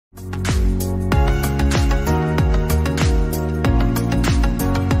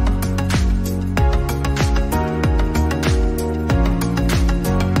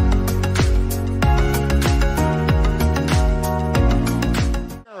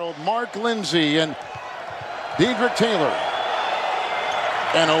field. Mark Lindsay and Dedrick Taylor.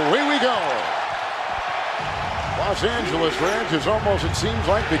 And away we go. Los Angeles Reds has almost, it seems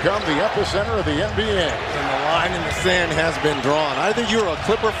like, become the epicenter of the NBA. And the line in the sand has been drawn. I think you're a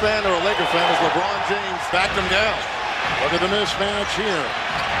Clipper fan or a Laker fan as LeBron James backed him down. Look at the mismatch here.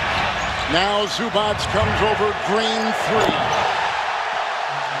 Now Zubac comes over Green 3.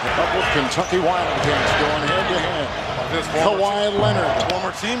 A couple of Kentucky Wildcats going head-to-head. Kawhi Leonard.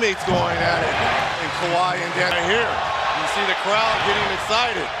 Former teammates going at it. And Kawhi and Dan here. You see the crowd getting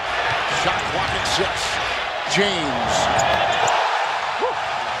excited. Shot clock at 6. James. Woo.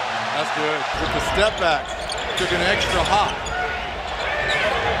 That's good. With the step back. Took an extra hop.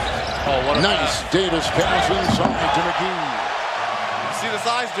 Oh, what a nice pass. Davis pass inside to McGee. You see the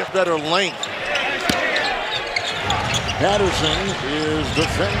size difference. Better length. Patterson is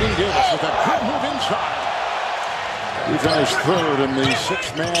defending Davis with a good move inside. He finished third in the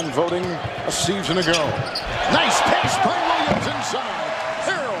six-man voting a season ago. Nice pass by Williams inside.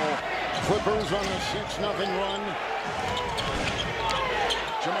 Harrell. Clippers on a 6-0 run.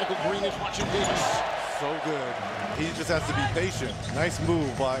 Jermichael Green is watching Davis. So good. He just has to be patient. Nice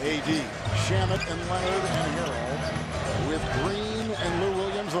move by AD. Shamet and Leonard and Harrell. With Green and Lou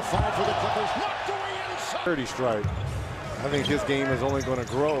Williams, the foul for the Clippers. Knocked away inside. 30 strike. I think his game is only going to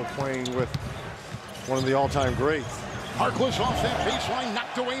grow playing with one of the all-time greats. Harkless off that baseline,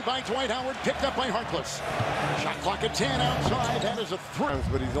 knocked away by Dwight Howard, picked up by Harkless. Shot clock at 10 outside, that is a 3.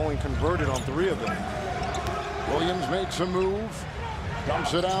 But he's only converted on 3 of them. Williams makes a move,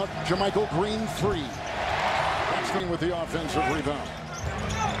 dumps it out, Jermichael Green 3. That's the with the offensive rebound.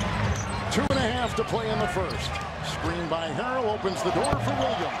 2.5 to play in the first. Screen by Harrell opens the door for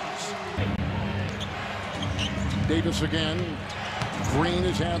Williams. Davis again. Green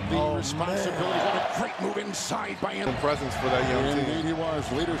has had the responsibility. What a great move inside by him. Presence for that young team. Indeed he was.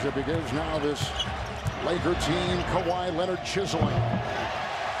 Leadership. He gives now this Laker team Kawhi Leonard chiseling.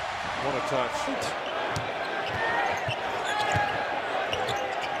 What a touch.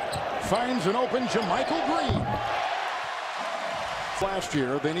 Finds an open Jermichael Green. Last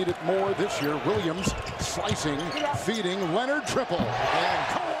year, they needed more this year. Williams slicing, feeding, Leonard triple. And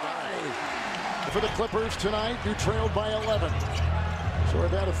Kawhi for the Clippers tonight, who trailed by 11. So we've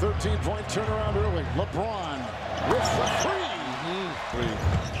had a 13-point turnaround early. LeBron with the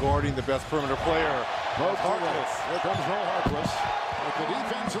 3. Guarding the best perimeter player. Harkless. Here comes Harkless. With the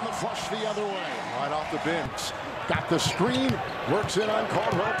defense and the flush the other way. Right off the bench. Got the screen. Works in on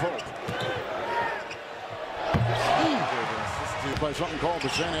Caldwell Pope. By something called the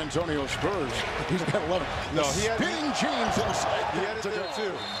San Antonio Spurs. He's got 11. No, he had spinning James inside. He had it there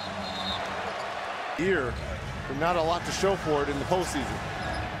too. Here, but not a lot to show for it in the postseason.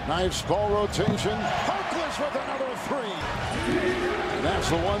 Nice ball rotation. Harkless with another 3. And that's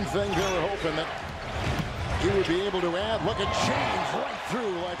the one thing they were hoping that he would be able to add. Look at James right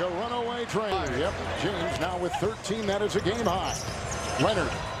through like a runaway train. Yep, James now with 13. That is a game high.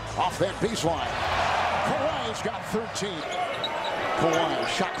 Leonard off that baseline. Kawhi's got 13. Kawhi,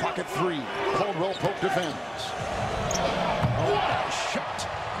 shot clock at 3. Caldwell Pope defends. What a shot.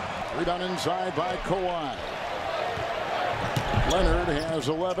 Rebound inside by Kawhi. Leonard has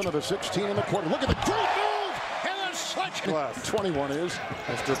 11 of the 16 in the quarter. Look at the great move and the sledgehammer. 21 is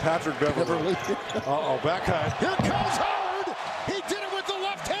Mr. Patrick Beverly. Uh-oh, backhand. Here comes Howard. He did it with the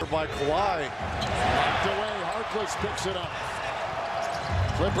left hand. By Kawhi. Knocked away. Harkless picks it up.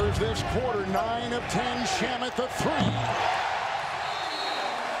 Clippers this quarter, 9 of 10. Shamet the 3.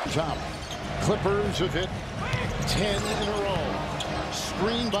 Top. Clippers have hit 10 in a row.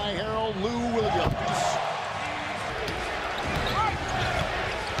 Screen by Harrell, Lou Williams.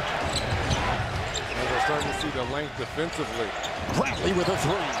 And we're starting to see the length defensively. Bradley with a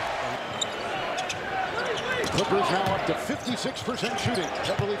 3. Clippers now up to 56% shooting.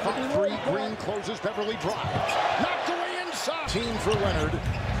 Beverly from 3. Green closes. Beverly drives. Knocked away inside. Team for Leonard.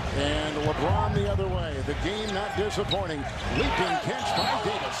 And LeBron the other way. The game not disappointing. Leaping catch by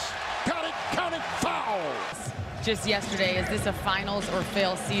Davis. Got it. Count it. Foul. Just yesterday, is this a finals or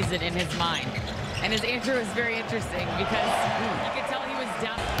fail season in his mind? And his answer was very interesting because you could tell he was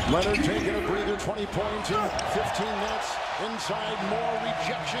down. Leonard taking a breather, 20 points in 15 minutes. Inside, more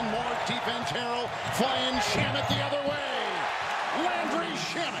rejection, more defense. Harrell flying Shamet the other way. Landry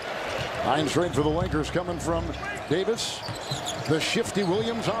Shamet. 9 straight for the Lakers coming from Davis. The shifty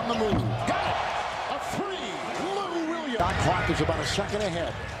Williams on the move. Got it. A 3. Lou Williams. Shot clock is about a second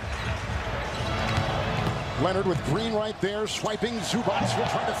ahead. Leonard with Green right there, swiping. Zubac will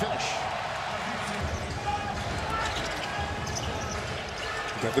try to finish.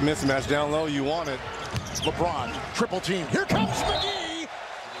 Got the mismatch down low. You want it. LeBron, triple team. Here comes McGee.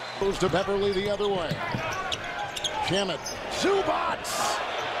 Goes to Beverly the other way. Shamet. Zubats.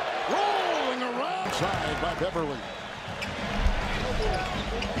 Rolling around. Side by Beverly.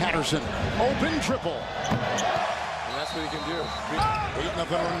 Patterson. Open triple. And that's what he can do.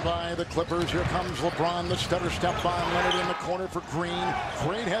 8-0 run by the Clippers. Here comes LeBron. The stutter step by Leonard in the corner for Green.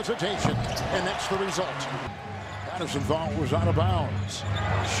 Great hesitation. And that's the result. Patterson thought was out of bounds.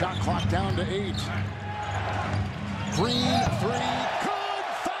 Shot clock down to 8. Green, 3, good,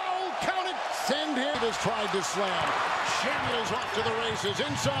 foul, count it, send him. Has tried to slam. Shamet is off to the races.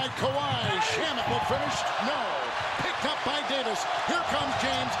 Inside Kawhi. Shamet will finish. No. Picked up by Davis. Here comes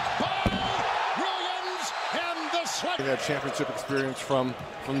James. By Williams. And the sweat. That championship experience from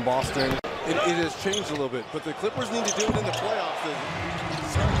Boston. It has changed a little bit, but the Clippers need to do it in the playoffs.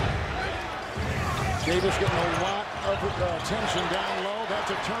 Davis getting a lot of attention down low.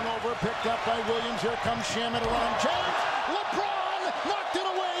 That's a turnover picked up by Williams. Here comes Shamet around James. LeBron knocked it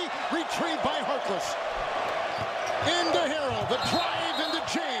away. Retrieved by Harkless. Into Harrell. The drive into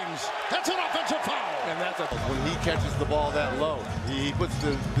James. That's an offensive foul. And that's when he catches the ball that low, he puts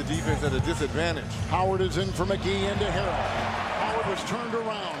the defense at a disadvantage. Howard is in for McGee into Harrell. Howard was turned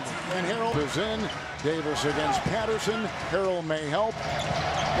around. And Harrell is in. Davis against Patterson. Harrell may help.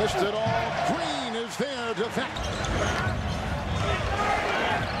 Missed it all. Green is there to that.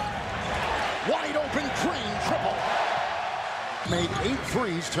 Wide open Green triple. Made 8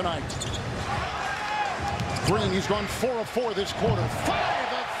 threes tonight. Green, he's gone 4 of 4 this quarter.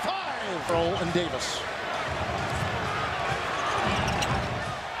 5 of 5. Roll and Davis.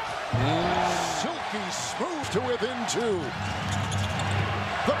 Silky smooth to within 2.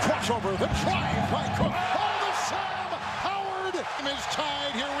 The crossover, the drive by Cook. Oh, the slam! Howard is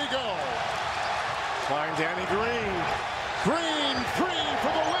tied. Here we go. Find Danny Green. Green, 3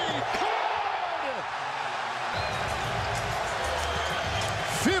 for the lead. Good!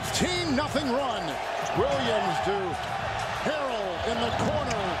 15-0 run. Williams to Harrell in the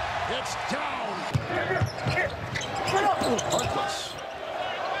corner. It's down. Harkless.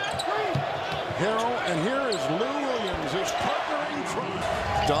 Harrell, and here is Lou Williams, his partner in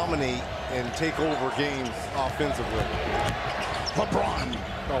crime. Dominate and take over games offensively. LeBron.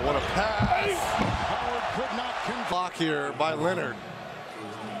 Oh, what a pass. Howard could not Block here by Leonard.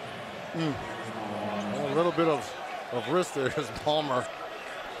 A little bit of risk there as Palmer.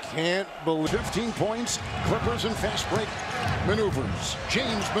 Can't believe 15 points. Clippers in fast break maneuvers.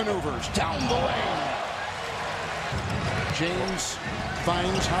 James maneuvers down the lane. James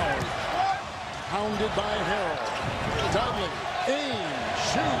finds Howard. Hounded by Harrell. Dudley. Aim.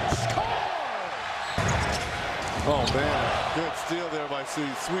 Shoots. Score! Oh, man. Good steal there by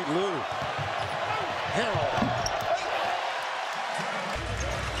Sweet Lou. Harrell.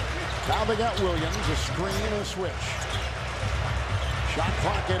 Now they got Williams. A screen and a switch. Shot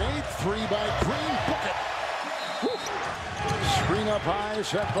clock at 8. 3 by Green. Book it. Woo. Screen up high.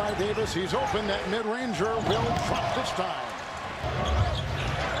 Set by Davis. He's open. That mid-ranger will drop this time.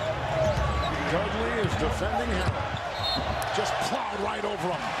 Dudley is defending him. Just plowed right over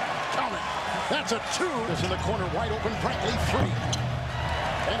him. Count it. That's a 2. It's in the corner. Wide open. Bradley 3.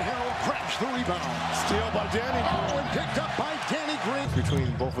 And Harrell grabs the rebound. Steal by Danny. Oh, and picked up by Danny Green.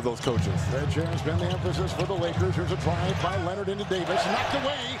 Between both of those coaches. That has been the emphasis for the Lakers. Here's a drive by Leonard into Davis. Knocked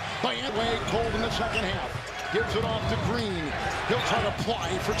away by Edway. Cold in the second half. Gives it off to Green. He'll try to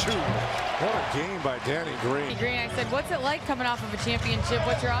ply for 2. What a game by Danny Green. Green, I said, what's it like coming off of a championship?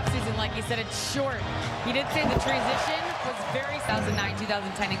 What's your offseason like? He said it's short. He did say the transition was very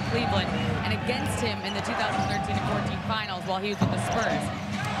 2009-2010 in Cleveland and against him in the 2013 and 14 finals while he was with the Spurs.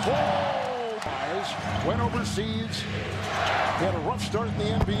 Whoa! Guys went overseas. He had a rough start in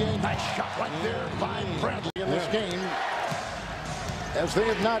the NBA. Nice shot right there by Bradley in this game. As they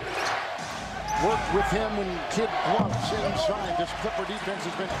have not worked with him in kid gloves inside. This Clipper defense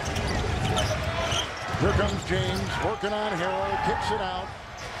has been. Here comes James working on Harrell. Kicks it out.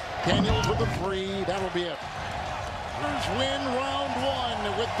 Daniels with a 3. That'll be it. Win round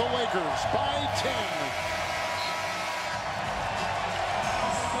 1 with the Lakers by 10.